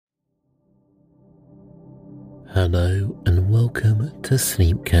Hello and welcome to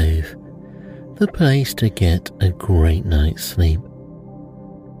Sleep Cove, the place to get a great night's sleep.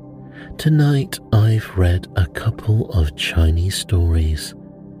 Tonight I've read a couple of Chinese stories,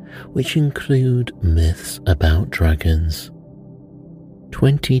 which include myths about dragons.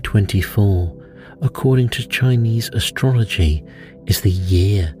 2024, according to Chinese astrology, is the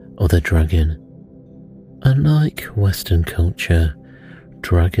year of the dragon. Unlike Western culture,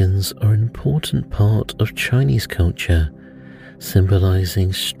 dragons are an important part of Chinese culture,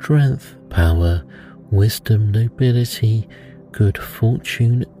 symbolizing strength, power, wisdom, nobility, good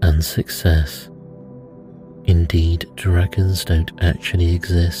fortune, and success. Indeed, dragons don't actually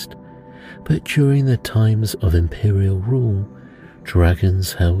exist, but during the times of imperial rule,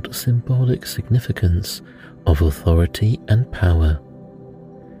 dragons held symbolic significance of authority and power.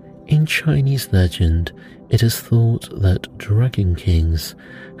 In Chinese legend, it is thought that dragon kings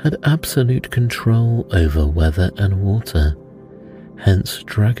had absolute control over weather and water. Hence,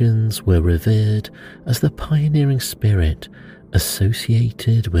 dragons were revered as the pioneering spirit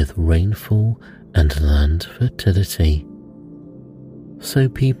associated with rainfall and land fertility. So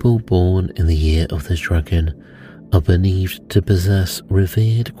people born in the year of the dragon are believed to possess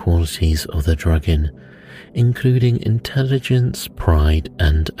revered qualities of the dragon, including intelligence, pride,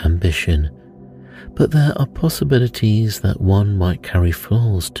 and ambition. But there are possibilities that one might carry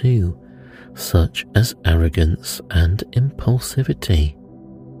flaws too, such as arrogance and impulsivity.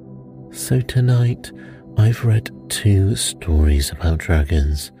 So tonight, I've read 2 stories about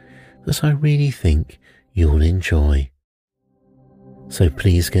dragons that I really think you'll enjoy. So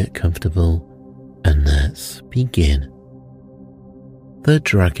please get comfortable and let's begin. The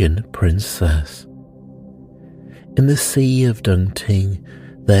Dragon Princess. In the Sea of Dongting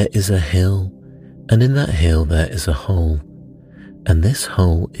there is a hill, and in that hill there is a hole, and this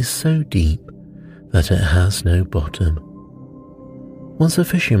hole is so deep that it has no bottom. Once a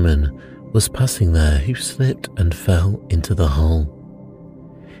fisherman was passing there who slipped and fell into the hole.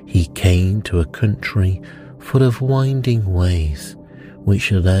 He came to a country full of winding ways,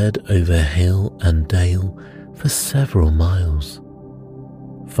 which led over hill and dale for several miles.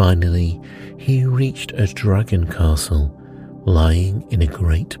 Finally, he reached a dragon castle lying in a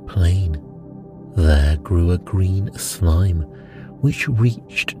great plain. There grew a green slime which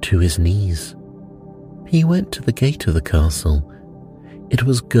reached to his knees. He went to the gate of the castle. It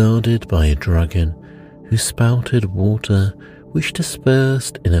was guarded by a dragon who spouted water which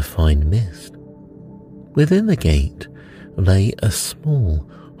dispersed in a fine mist. Within the gate lay a small,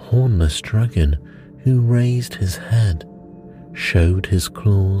 hornless dragon who raised his head, showed his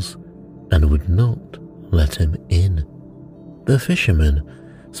claws, and would not let him in. The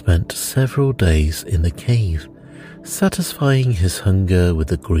fisherman spent several days in the cave, satisfying his hunger with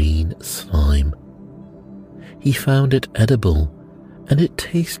the green slime. He found it edible, and it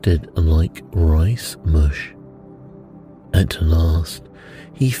tasted like rice mush. At last,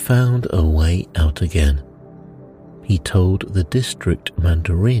 he found a way out again. He told the district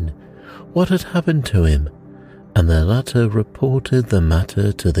mandarin what had happened to him, and the latter reported the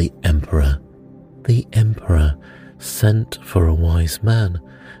matter to the emperor. The emperor sent for a wise man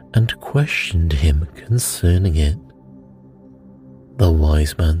and questioned him concerning it. The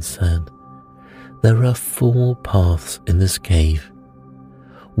wise man said, "There are 4 paths in this cave.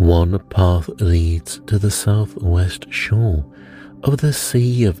 One path leads to the southwest shore of the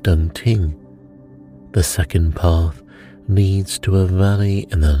Sea of Dongting. The second path leads to a valley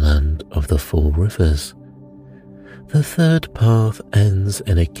in the land of the 4 rivers. The third path ends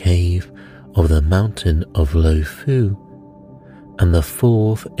in a cave of the mountain of Lo Fu, and the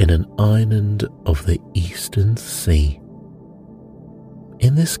 4th in an island of the Eastern Sea.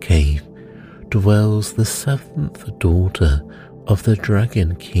 In this cave dwells the 7th daughter of the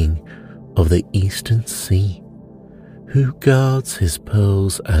Dragon King of the Eastern Sea, who guards his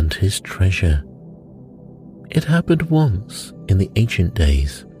pearls and his treasure. It happened once in the ancient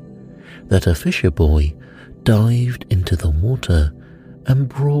days that a fisher boy dived into the water and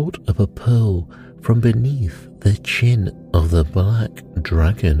brought up a pearl from beneath the chin of the black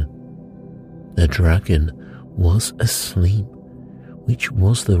dragon. The dragon was asleep, which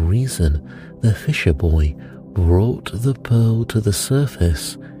was the reason the fisher boy brought the pearl to the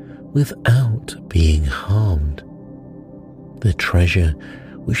surface without being harmed. The treasure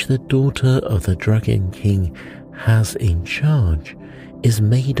which the daughter of the Dragon King has in charge is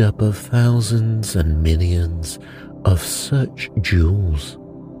made up of thousands and millions of such jewels.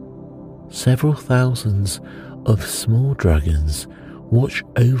 Several thousands of small dragons watch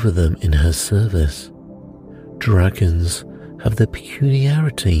over them in her service. Dragons have the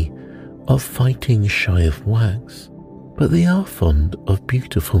peculiarity of fighting shy of wax, but they are fond of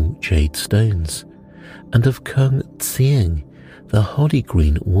beautiful jade stones and of Kung Tsieng, the holly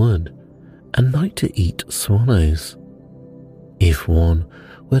green wood, and like to eat swallows. If one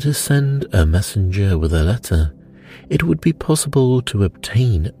were to send a messenger with a letter, it would be possible to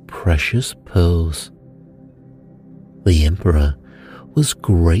obtain precious pearls. The emperor was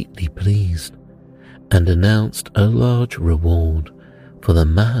greatly pleased and announced a large reward for the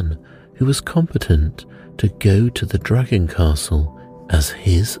man who was competent to go to the dragon castle as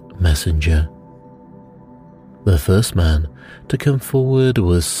his messenger. The first man to come forward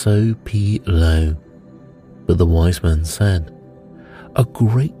was So Pi Lo, but the wise man said, "A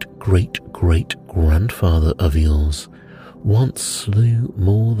great-great-great-grandfather of yours once slew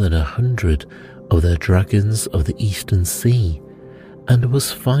more than 100 of the dragons of the Eastern Sea and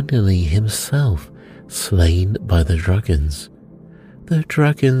was finally himself slain by the dragons. The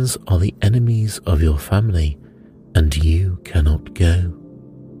dragons are the enemies of your family, and you cannot go."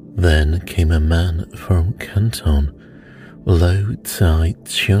 Then came a man from Canton, Lo Tsai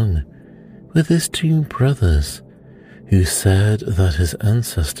Chung, with his 2 brothers, who said that his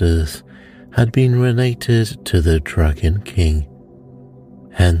ancestors had been related to the Dragon King.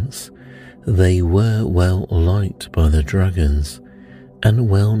 Hence, they were well liked by the dragons and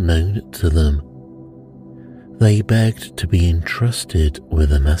well known to them. They begged to be entrusted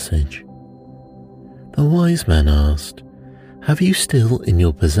with a message. The wise man asked, "Have you still in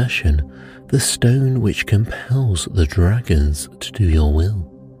your possession the stone which compels the dragons to do your will?"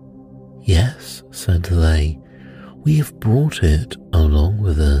 "Yes," said they, "we have brought it along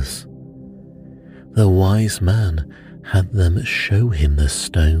with us." The wise man had them show him the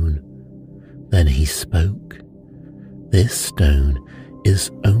stone. Then he spoke. "This stone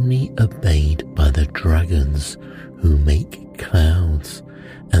is only obeyed by the dragons who make clouds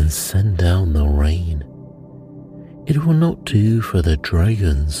and send down the rain. It will not do for the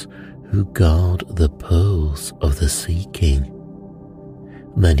dragons who guard the pearls of the Sea King."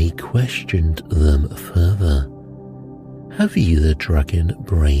 Then he questioned them further. "Have you the dragon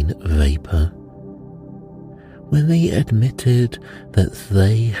brain vapor?" When they admitted that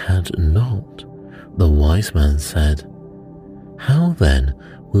they had not, the wise man said, "How then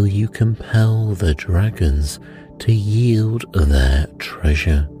will you compel the dragons to yield their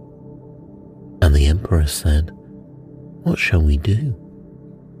treasure?" And the emperor said, "What shall we do?"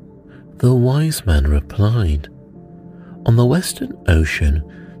 The wise man replied, "On the Western Ocean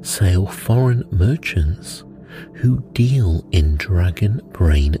sail foreign merchants who deal in dragon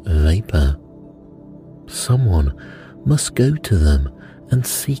brain vapor. Someone must go to them and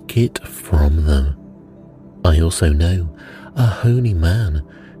seek it from them. I also know a holy man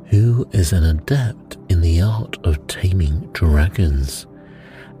who is an adept in the art of taming dragons,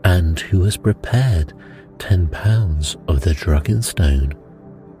 and who has prepared 10 pounds of the dragon stone.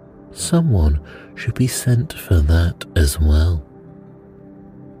 Someone should be sent for that as well."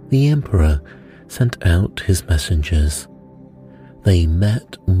 The emperor sent out his messengers. They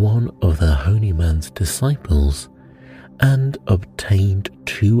met one of the holy man's disciples and obtained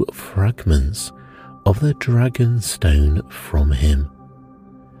 2 fragments of the dragon stone from him.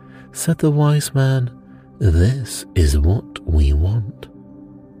 Said the wise man, "This is what we want."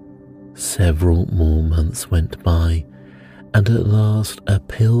 Several more months went by, and at last a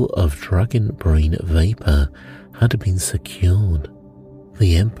pill of dragon brain vapor had been secured.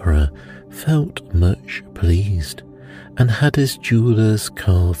 The emperor felt much pleased and had his jewelers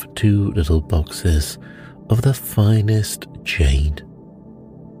carve 2 little boxes of the finest jade.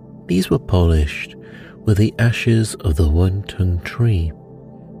 These were polished with the ashes of the one-tongue tree,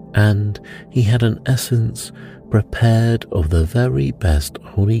 and he had an essence prepared of the very best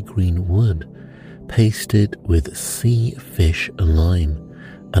holly green wood, pasted with sea fish lime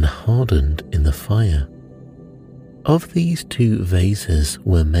and hardened in the fire. Of these 2 vases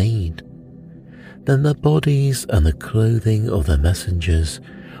were made. Then the bodies and the clothing of the messengers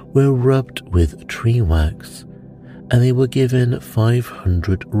were rubbed with tree wax, and they were given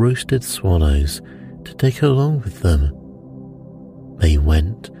 500 roasted swallows to take along with them. They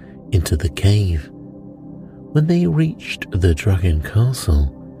went into the cave. When they reached the dragon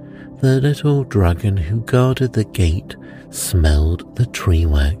castle, the little dragon who guarded the gate smelled the tree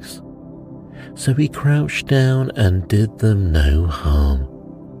wax. So he crouched down and did them no harm.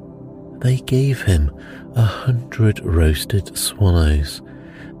 They gave him 100 roasted swallows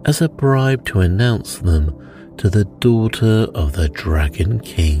as a bribe to announce them to the daughter of the Dragon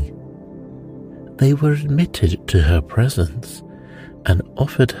King. They were admitted to her presence and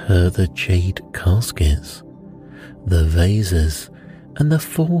offered her the jade caskets, the vases, and the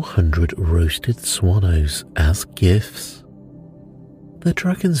 400 roasted swallows as gifts. The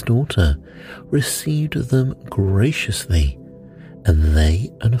dragon's daughter received them graciously, and they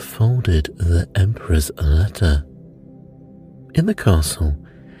unfolded the emperor's letter. In the castle,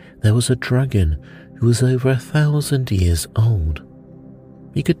 there was a dragon who was over 1,000 years old.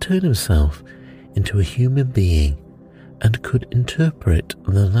 He could turn himself into a human being and could interpret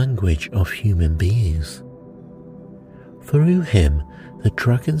the language of human beings. Through him, the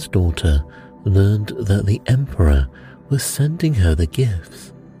dragon's daughter learned that the emperor was sending her the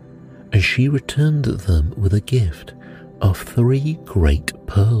gifts, and she returned them with a gift of 3 great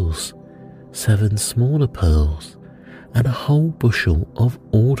pearls, 7 smaller pearls, and a whole bushel of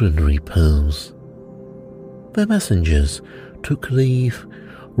ordinary pearls. The messengers took leave,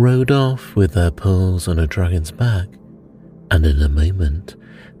 rode off with their pearls on a dragon's back, and in a moment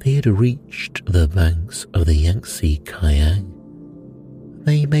they had reached the banks of the Yangtze Kiang.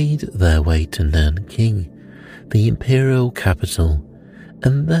 They made their way to Nanking, the imperial capital,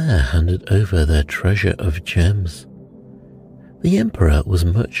 and there handed over their treasure of gems. The emperor was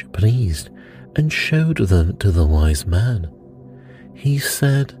much pleased and showed them to the wise man. He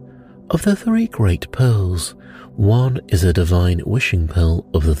said, "Of the 3 great pearls, 1 is a divine wishing pearl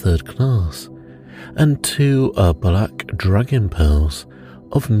of the 3rd class, and 2 are black dragon pearls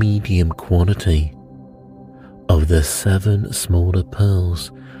of medium quality. Of the 7 smaller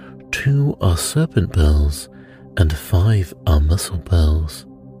pearls, 2 are serpent pearls, and 5 are mussel pearls.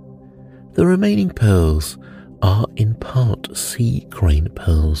 The remaining pearls are in part sea crane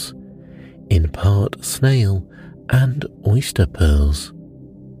pearls, in part snail and oyster pearls.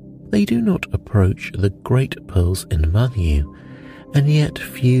 They do not approach the great pearls in value, and yet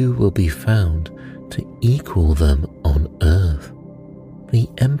few will be found to equal them on earth." The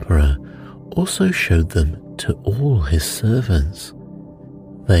emperor also showed them to all his servants.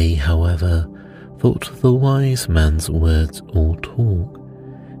 They, however, thought the wise man's words all talk,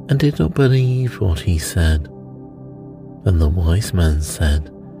 and did not believe what he said. Then the wise man said,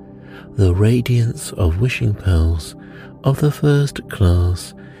 "The radiance of wishing pearls of the 1st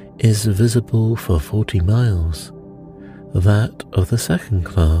class is visible for 40 miles, that of the 2nd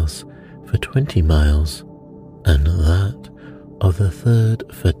class for 20 miles, and that of the 3rd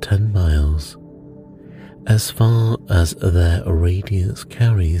for 10 miles. As far as their radiance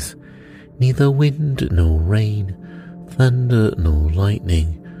carries, neither wind nor rain, thunder nor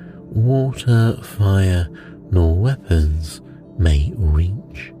lightning, water, fire, nor weapons may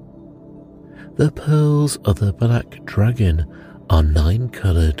reach. The pearls of the black dragon are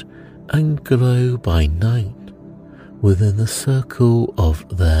 9-coloured and glow by night. Within the circle of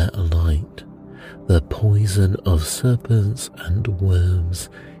their light, the poison of serpents and worms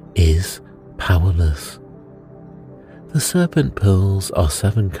is powerless. The serpent pearls are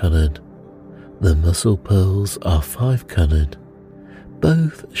 7-coloured. The mussel pearls are 5-coloured.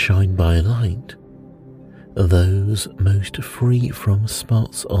 Both shine by light. Those most free from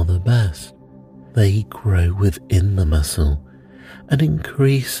spots are the best. They grow within the mussel and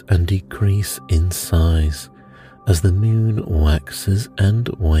increase and decrease in size as the moon waxes and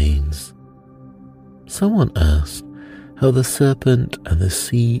wanes." Someone asked how the serpent and the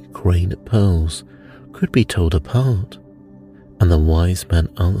sea crane pearls could be told apart, and the wise man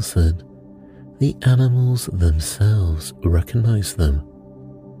answered, "The animals themselves recognize them."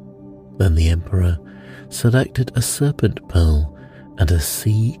 Then the emperor selected a serpent pearl and a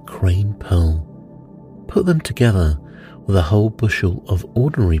sea crane pearl, put them together with a whole bushel of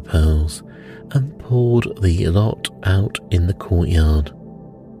ordinary pearls, and poured the lot out in the courtyard.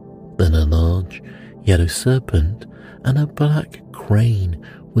 Then a large yellow serpent and a black crane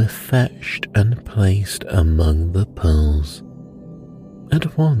were fetched and placed among the pearls.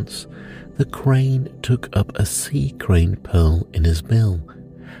 At once the crane took up a sea crane pearl in his bill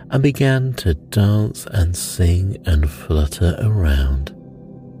and began to dance and sing and flutter around.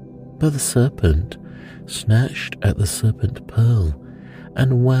 But the serpent snatched at the serpent pearl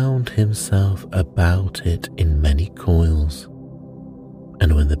and wound himself about it in many coils.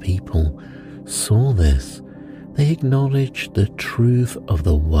 And when the people saw this, they acknowledged the truth of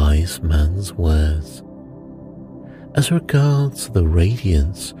the wise man's words. As regards the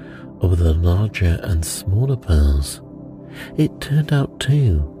radiance of the larger and smaller pearls, it turned out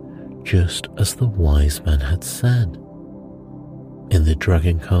too, just as the wise man had said. In the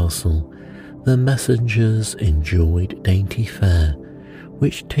dragon castle, the messengers enjoyed dainty fare,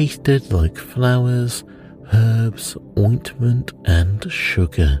 which tasted like flowers, herbs, ointment, and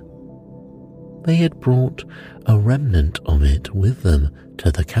sugar. They had brought a remnant of it with them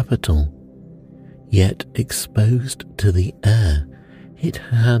to the capital, yet exposed to the air, it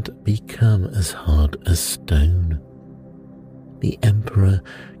had become as hard as stone. The emperor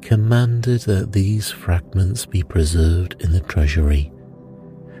commanded that these fragments be preserved in the treasury.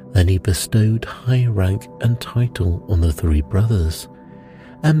 Then he bestowed high rank and title on the three brothers,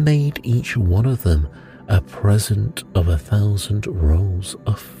 and made each one of them a present of 1,000 rolls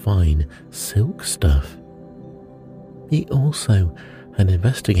of fine silk stuff. He also had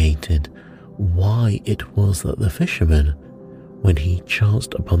investigated why it was that the fisherman, when he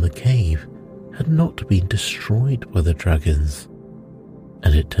chanced upon the cave, had not been destroyed by the dragons,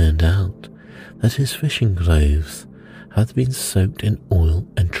 and it turned out that his fishing clothes had been soaked in oil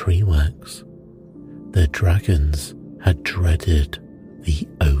and tree wax. The dragons had dreaded the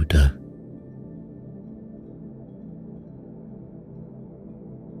odour.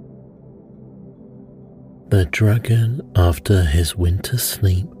 The dragon after his winter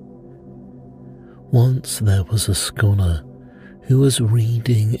sleep. Once there was a scholar who was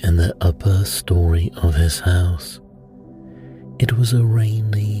reading in the upper story of his house. It was a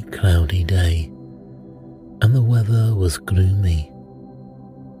rainy, cloudy day, and the weather was gloomy.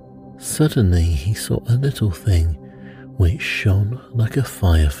 Suddenly he saw a little thing which shone like a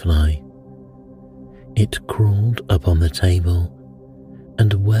firefly. It crawled up on the table,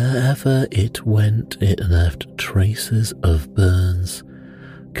 and wherever it went it left traces of burns,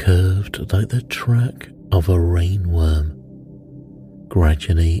 curved like the track of a rainworm.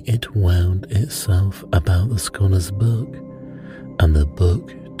 Gradually it wound itself about the scholar's book, and the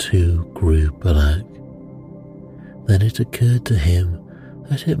book too grew black. Then it occurred to him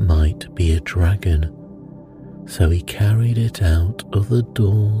that it might be a dragon, so he carried it out of the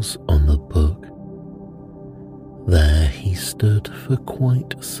doors on the book. There he stood for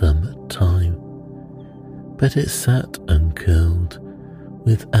quite some time, but it sat uncurled,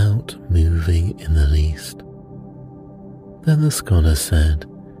 without moving in the least. Then the scholar said,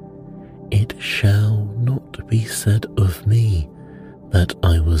 "It shall not be said of me that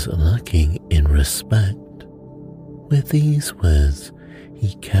I was lacking in respect." With these words,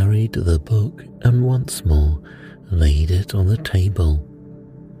 he carried the book and once more laid it on the table.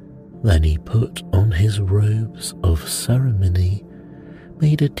 Then he put on his robes of ceremony,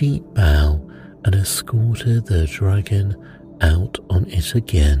 made a deep bow, and escorted the dragon out on it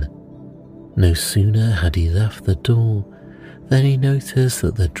again. No sooner had he left the door than he noticed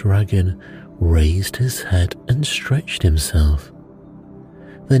that the dragon raised his head and stretched himself.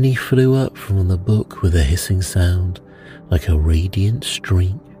 Then he flew up from the book with a hissing sound, like a radiant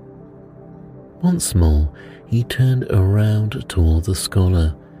streak. Once more he turned around toward the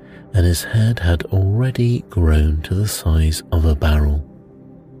scholar, and his head had already grown to the size of a barrel,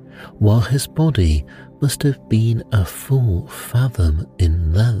 while his body must have been a full fathom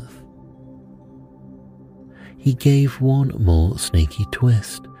in length. He gave one more snaky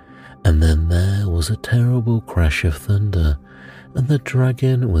twist, and then there was a terrible crash of thunder, and the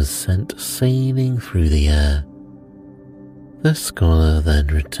dragon was sent sailing through the air. The scholar then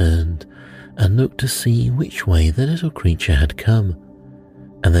returned and looked to see which way the little creature had come,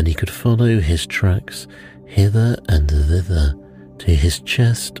 and then he could follow his tracks hither and thither to his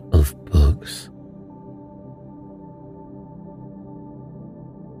chest of books.